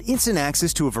 you can get instant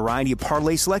access to a variety of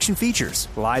parlay selection features,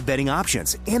 live betting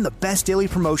options, and the best daily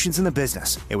promotions in the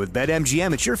business. And with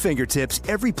BetMGM at your fingertips,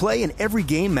 every play and every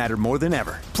game matter more than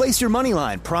ever. Place your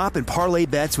moneyline, prop, and parlay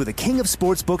bets with the king of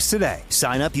sportsbooks today.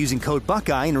 Sign up using code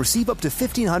Buckeye and receive up to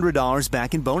 $1,500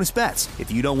 back in bonus bets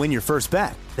if you don't win your first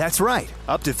bet. That's right,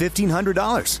 up to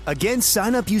 $1,500. Again,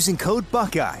 sign up using code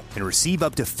Buckeye and receive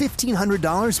up to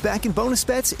 $1,500 back in bonus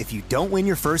bets if you don't win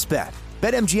your first bet.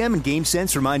 BetMGM and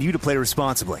GameSense remind you to play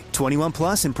responsibly. 21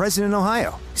 plus and present in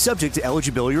Ohio. Subject to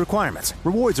eligibility requirements.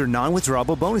 Rewards are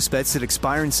non-withdrawable bonus bets that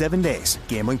expire in 7 days.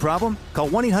 Gambling problem? Call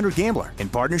 1-800-GAMBLER in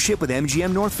partnership with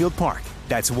MGM Northfield Park.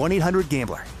 That's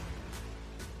 1-800-GAMBLER.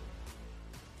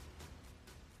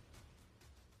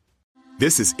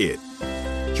 This is it.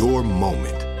 Your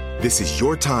moment. This is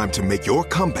your time to make your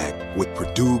comeback with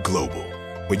Purdue Global.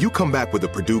 When you come back with a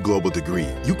Purdue Global degree,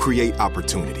 you create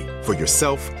opportunity for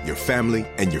yourself, your family,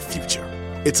 and your future.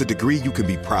 It's a degree you can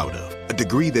be proud of, a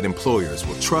degree that employers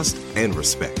will trust and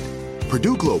respect.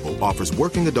 Purdue Global offers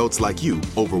working adults like you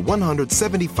over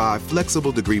 175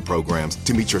 flexible degree programs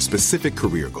to meet your specific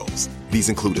career goals. These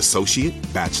include associate,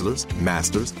 bachelor's,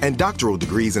 master's, and doctoral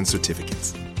degrees and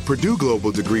certificates. Purdue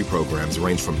Global degree programs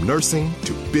range from nursing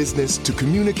to business to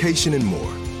communication and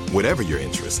more. Whatever your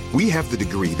interest, we have the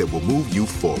degree that will move you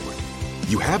forward.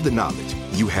 You have the knowledge,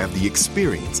 you have the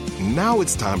experience. Now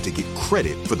it's time to get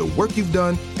credit for the work you've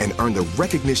done and earn the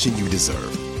recognition you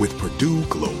deserve with Purdue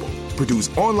Global, Purdue's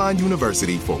online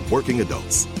university for working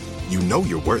adults. You know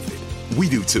you're worth it. We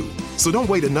do too. So don't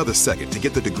wait another second to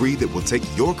get the degree that will take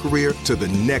your career to the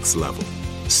next level.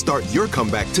 Start your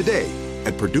comeback today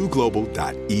at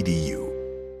purdueglobal.edu.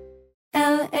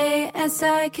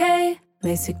 LASIK,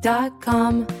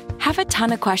 LASIK.com. Have a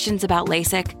ton of questions about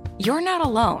LASIK? You're not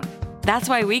alone. That's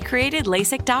why we created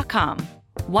LASIK.com.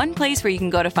 One place where you can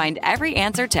go to find every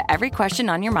answer to every question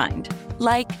on your mind.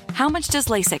 Like, how much does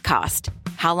LASIK cost?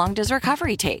 How long does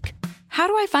recovery take? How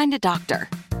do I find a doctor?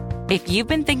 If you've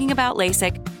been thinking about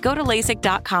LASIK, go to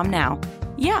LASIK.com now.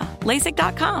 Yeah,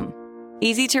 LASIK.com.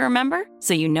 Easy to remember,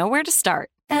 so you know where to start.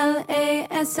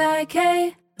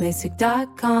 LASIK,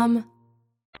 LASIK.com.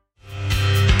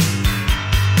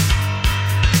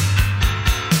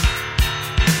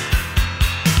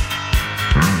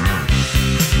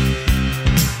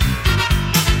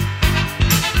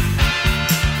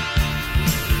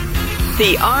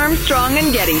 The Armstrong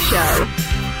and Getty Show.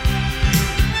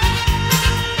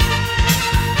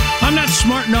 I'm not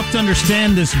smart enough to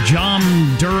understand this John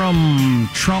Durham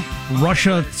Trump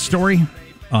Russia story.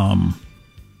 And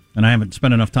I haven't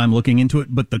spent enough time looking into it,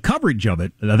 but the coverage of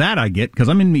it, that I get because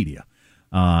I'm in media.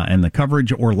 And the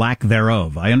coverage or lack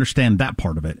thereof. I understand that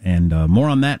part of it. And more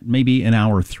on that maybe in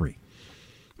hour 3.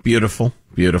 Beautiful,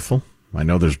 beautiful. I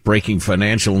know there's breaking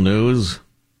financial news.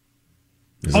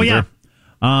 Isn't there?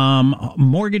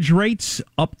 Mortgage rates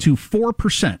up to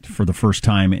 4% for the first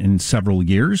time in several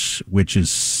years, which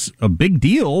is a big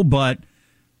deal, but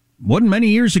wasn't many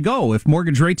years ago. If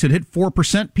mortgage rates had hit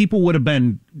 4%, people would have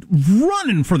been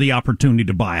running for the opportunity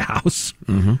to buy a house.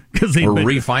 Because they were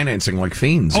refinancing like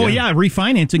fiends. Oh, yeah,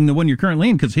 refinancing the one you're currently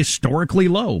in because historically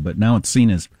low, but now it's seen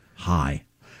as high.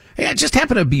 Hey, I just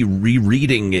happened to be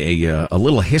rereading a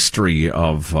little history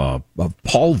of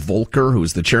Paul Volcker, who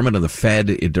was the chairman of the Fed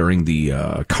during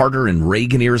the Carter and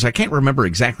Reagan eras. I can't remember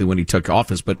exactly when he took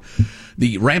office, but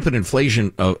the rampant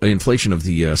inflation of the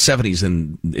 70s,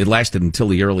 and it lasted until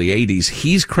the early 80s.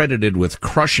 He's credited with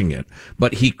crushing it,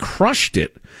 but he crushed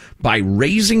it by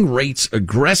raising rates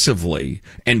aggressively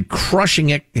and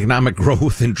crushing economic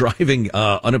growth and driving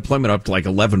unemployment up to like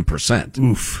 11%.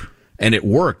 Oof. And it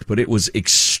worked, but it was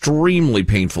extremely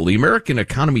painful. The American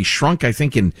economy shrunk, I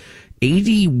think, in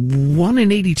 81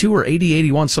 and 82 or 80,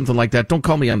 81, something like that. Don't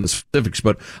call me on the specifics,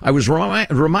 but I was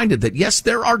reminded that, yes,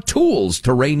 there are tools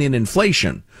to rein in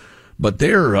inflation, but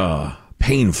they're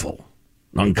painful,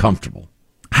 uncomfortable.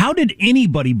 How did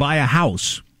anybody buy a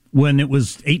house when it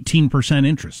was 18%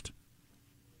 interest?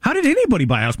 How did anybody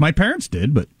buy a house? My parents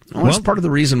did, but... Well, that's part of the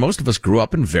reason most of us grew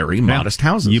up in very modest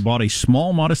houses. You bought a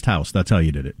small, modest house. That's how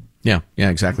you did it. Yeah,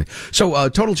 exactly. So,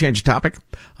 total change of topic.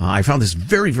 I found this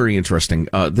very, very interesting.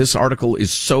 This article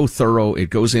is so thorough. It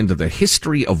goes into the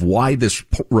history of why this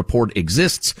report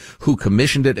exists, who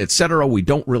commissioned it, etc. We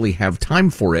don't really have time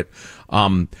for it.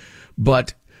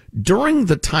 But during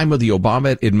the time of the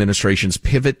Obama administration's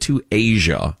pivot to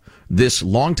Asia, this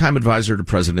longtime advisor to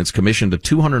presidents commissioned a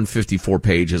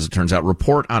 254-page, as it turns out,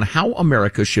 report on how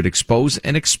America should expose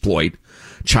and exploit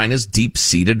China's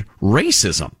deep-seated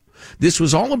racism. This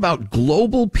was all about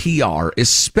global PR,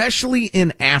 especially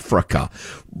in Africa.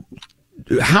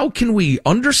 How can we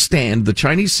understand the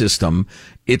Chinese system,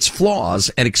 its flaws,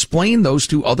 and explain those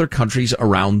to other countries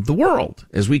around the world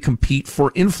as we compete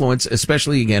for influence,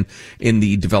 especially, again, in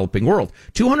the developing world?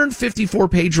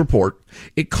 254-page report.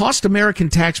 It cost American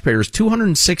taxpayers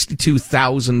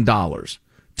 $262,000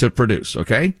 to produce,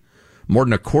 okay? More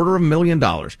than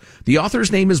 $250,000. The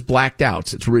author's name is blacked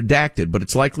out. It's redacted, but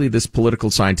it's likely this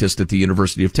political scientist at the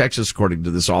University of Texas, according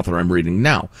to this author I'm reading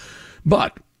now.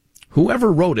 But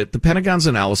whoever wrote it, the Pentagon's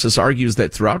analysis argues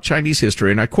that throughout Chinese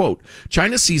history, and I quote,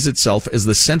 China sees itself as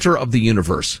the center of the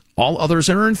universe. All others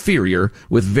are inferior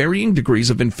with varying degrees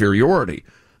of inferiority.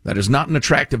 That is not an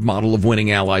attractive model of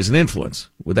winning allies and influence.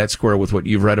 Would that square with what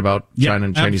you've read about China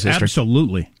and Chinese history?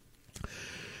 Absolutely.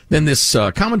 Then this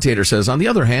commentator says, on the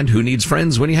other hand, who needs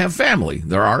friends when you have family?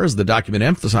 There are, as the document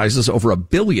emphasizes, over 1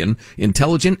 billion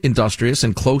intelligent, industrious,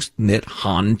 and close-knit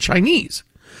Han Chinese.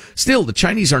 Still, the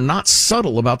Chinese are not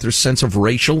subtle about their sense of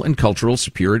racial and cultural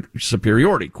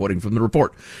superiority, quoting from the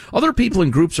report. Other people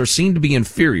and groups are seen to be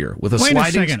inferior, with a sliding... Wait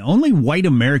a second. Only white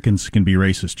Americans can be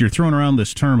racist. You're throwing around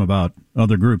this term about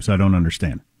other groups I don't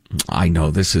understand. I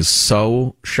know this is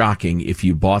so shocking if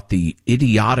you bought the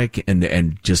idiotic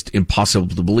and just impossible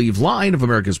to believe line of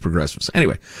America's progressives.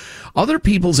 Anyway, other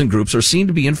peoples and groups are seen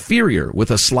to be inferior with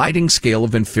a sliding scale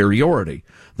of inferiority.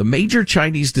 The major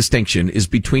Chinese distinction is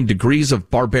between degrees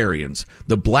of barbarians,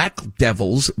 the black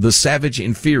devils, the savage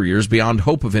inferiors beyond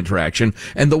hope of interaction,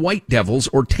 and the white devils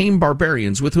or tame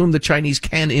barbarians with whom the Chinese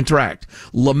can interact.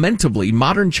 Lamentably,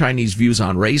 modern Chinese views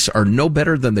on race are no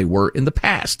better than they were in the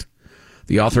past.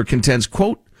 The author contends,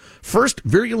 quote, first,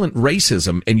 virulent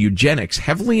racism and eugenics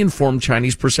heavily inform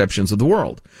Chinese perceptions of the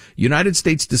world. United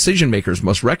States decision makers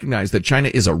must recognize that China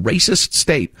is a racist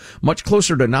state, much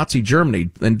closer to Nazi Germany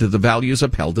than to the values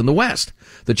upheld in the West.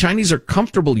 The Chinese are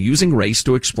comfortable using race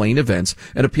to explain events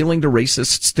and appealing to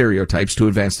racist stereotypes to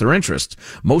advance their interests.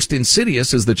 Most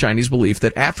insidious is the Chinese belief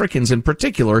that Africans in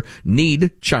particular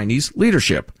need Chinese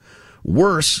leadership.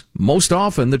 Worse, most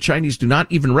often the Chinese do not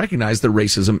even recognize their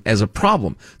racism as a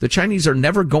problem. The Chinese are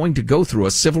never going to go through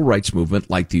a civil rights movement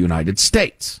like the United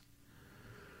States.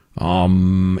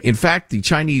 In fact, the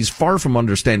Chinese, far from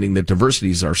understanding that diversity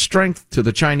is our strength, to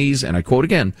the Chinese, and I quote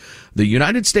again, the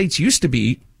United States used to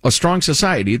be a strong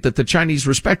society that the Chinese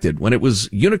respected when it was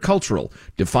unicultural,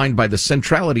 defined by the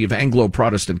centrality of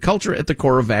Anglo-Protestant culture at the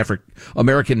core of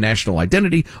American national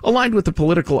identity, aligned with the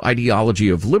political ideology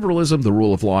of liberalism, the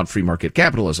rule of law, and free market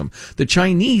capitalism. The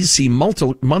Chinese see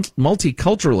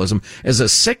multiculturalism as a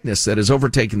sickness that has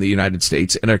overtaken the United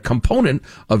States and a component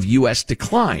of U.S.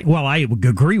 decline. Well, I would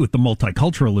agree with the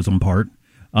multiculturalism part.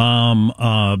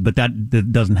 But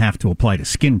that doesn't have to apply to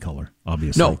skin color,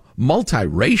 obviously. No,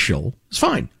 multiracial is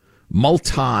fine.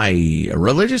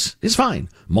 Multi-religious is fine.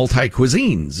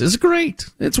 Multi-cuisines is great.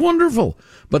 It's wonderful.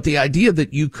 But the idea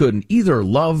that you could either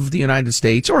love the United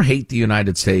States or hate the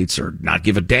United States or not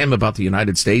give a damn about the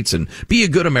United States and be a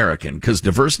good American because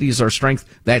diversity is our strength,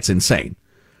 that's insane.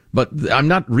 But I'm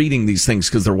not reading these things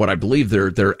because they're what I believe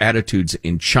they're attitudes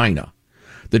in China.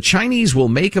 The Chinese will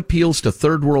make appeals to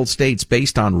third world states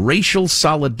based on racial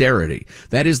solidarity.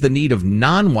 That is the need of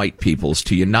non-white peoples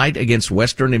to unite against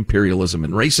Western imperialism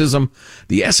and racism.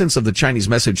 The essence of the Chinese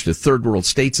message to third world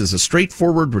states is a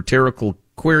straightforward rhetorical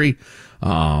query.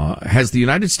 Has the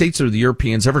United States or the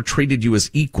Europeans ever treated you as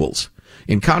equals?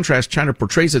 In contrast, China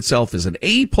portrays itself as an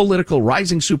apolitical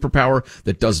rising superpower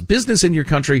that does business in your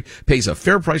country, pays a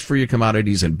fair price for your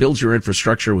commodities, and builds your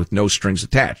infrastructure with no strings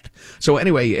attached. So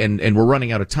anyway, and we're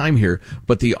running out of time here,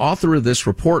 but the author of this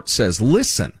report says,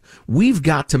 listen, we've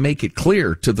got to make it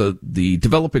clear to the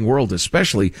developing world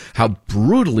especially how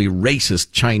brutally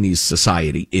racist Chinese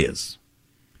society is.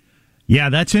 Yeah,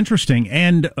 that's interesting.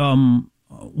 And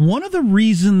one of the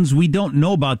reasons we don't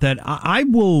know about that, I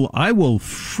will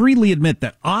freely admit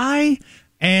that I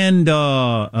and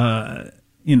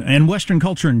Western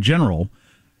culture in general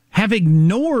have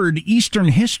ignored Eastern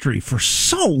history for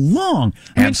so long.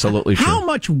 Absolutely true. How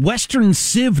much Western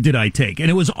Civ did I take? And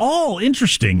it was all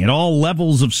interesting at all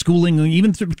levels of schooling,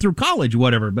 even through college,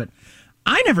 whatever. But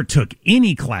I never took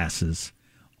any classes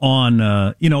on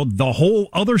the whole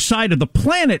other side of the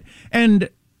planet. And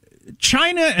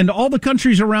China and all the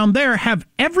countries around there have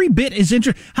every bit as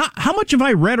interesting. How much have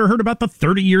I read or heard about the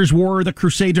 30 Years' War, the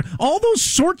Crusades? All those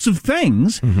sorts of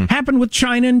things happened with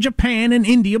China and Japan and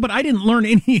India, but I didn't learn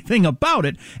anything about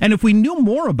it. And if we knew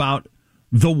more about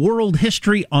the world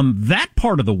history on that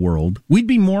part of the world, we'd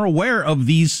be more aware of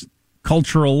these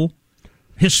cultural,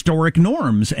 historic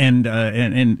norms and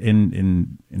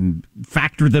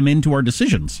factor them into our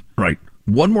decisions. Right.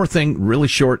 One more thing, really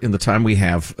short in the time we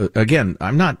have. Again,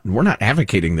 we're not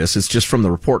advocating this. It's just from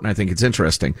the report, and I think it's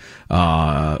interesting.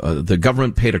 The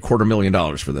government paid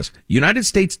 $250,000 for this. United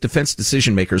States defense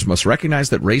decision makers must recognize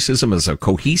that racism is a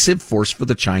cohesive force for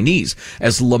the Chinese.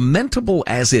 As lamentable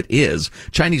as it is,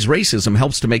 Chinese racism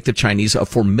helps to make the Chinese a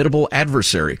formidable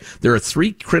adversary. There are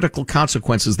 3 critical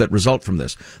consequences that result from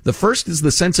this. The first is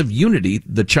the sense of unity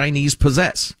the Chinese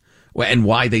possess. And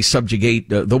why they subjugate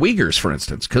the Uyghurs, for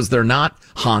instance, because they're not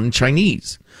Han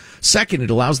Chinese. Second, it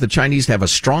allows the Chinese to have a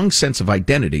strong sense of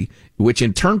identity, which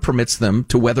in turn permits them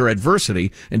to weather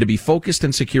adversity and to be focused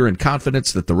and secure in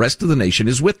confidence that the rest of the nation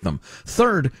is with them.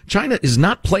 Third, China is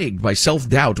not plagued by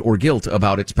self-doubt or guilt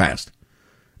about its past.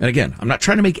 And again, I'm not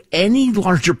trying to make any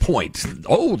larger point.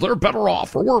 Oh, they're better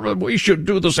off, or we should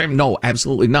do the same. No,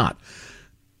 absolutely not.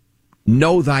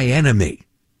 Know thy enemy.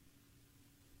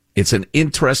 It's an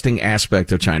interesting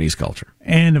aspect of Chinese culture.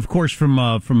 And, of course, from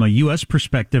a U.S.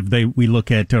 perspective, we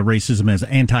look at racism as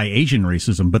anti-Asian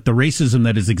racism. But the racism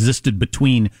that has existed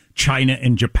between China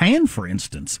and Japan, for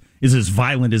instance, is as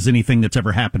violent as anything that's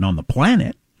ever happened on the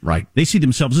planet. Right. They see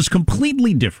themselves as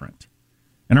completely different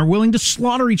and are willing to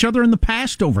slaughter each other in the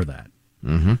past over that.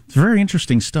 Mm-hmm. It's very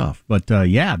interesting stuff. But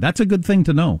yeah, that's a good thing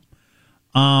to know.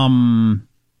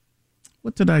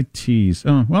 What did I tease?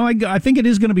 I think it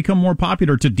is going to become more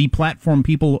popular to deplatform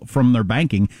people from their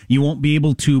banking. You won't be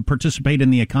able to participate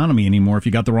in the economy anymore if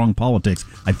you got the wrong politics.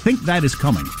 I think that is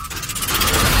coming.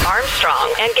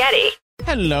 Armstrong and Getty.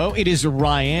 Hello, it is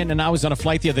Ryan, and I was on a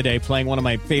flight the other day playing one of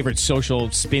my favorite social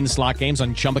spin slot games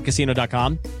on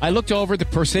ChumbaCasino.com. I looked over at the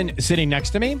person sitting next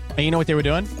to me, and you know what they were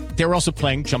doing? They were also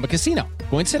playing Chumba Casino.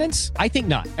 Coincidence? I think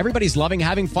not. Everybody's loving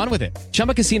having fun with it.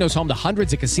 Chumba Casino is home to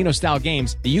hundreds of casino-style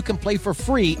games that you can play for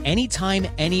free anytime,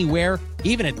 anywhere,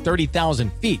 even at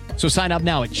 30,000 feet. So sign up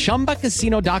now at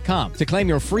ChumbaCasino.com to claim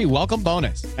your free welcome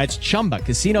bonus. That's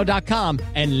ChumbaCasino.com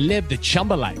and live the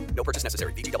Chumba life. No purchase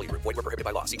necessary. VGW. Void where prohibited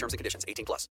by law. See terms and conditions.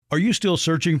 18+. Are you still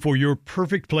searching for your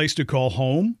perfect place to call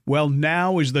home? Well,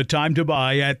 now is the time to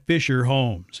buy at Fisher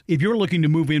Homes. If you're looking to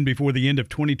move in before the end of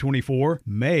 2024,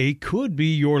 May could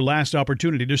be your last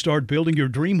opportunity to start building your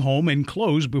dream home and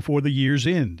close before the year's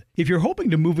end. If you're hoping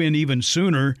to move in even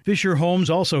sooner, Fisher Homes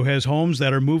also has homes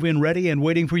that are move-in ready and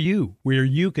waiting for you, where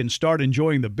you can start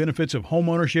enjoying the benefits of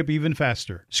homeownership even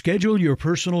faster. Schedule your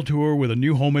personal tour with a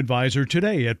new home advisor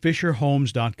today at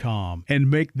FisherHomes.com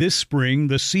and make this spring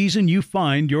the season you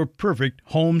find your perfect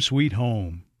home sweet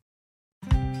home.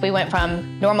 We went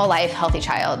from normal life, healthy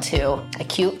child to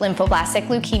acute lymphoblastic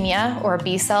leukemia, or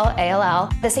B-cell ALL.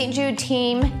 The St. Jude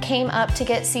team came up to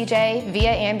get CJ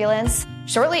via ambulance.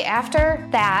 Shortly after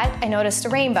that, I noticed a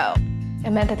rainbow.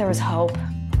 It meant that there was hope.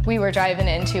 We were driving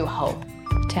into hope.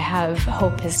 To have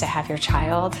hope is to have your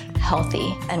child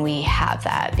healthy, and we have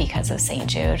that because of St.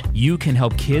 Jude. You can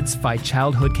help kids fight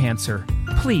childhood cancer.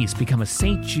 Please become a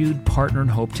St. Jude Partner in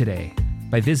Hope today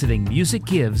by visiting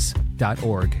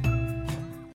musicgives.org.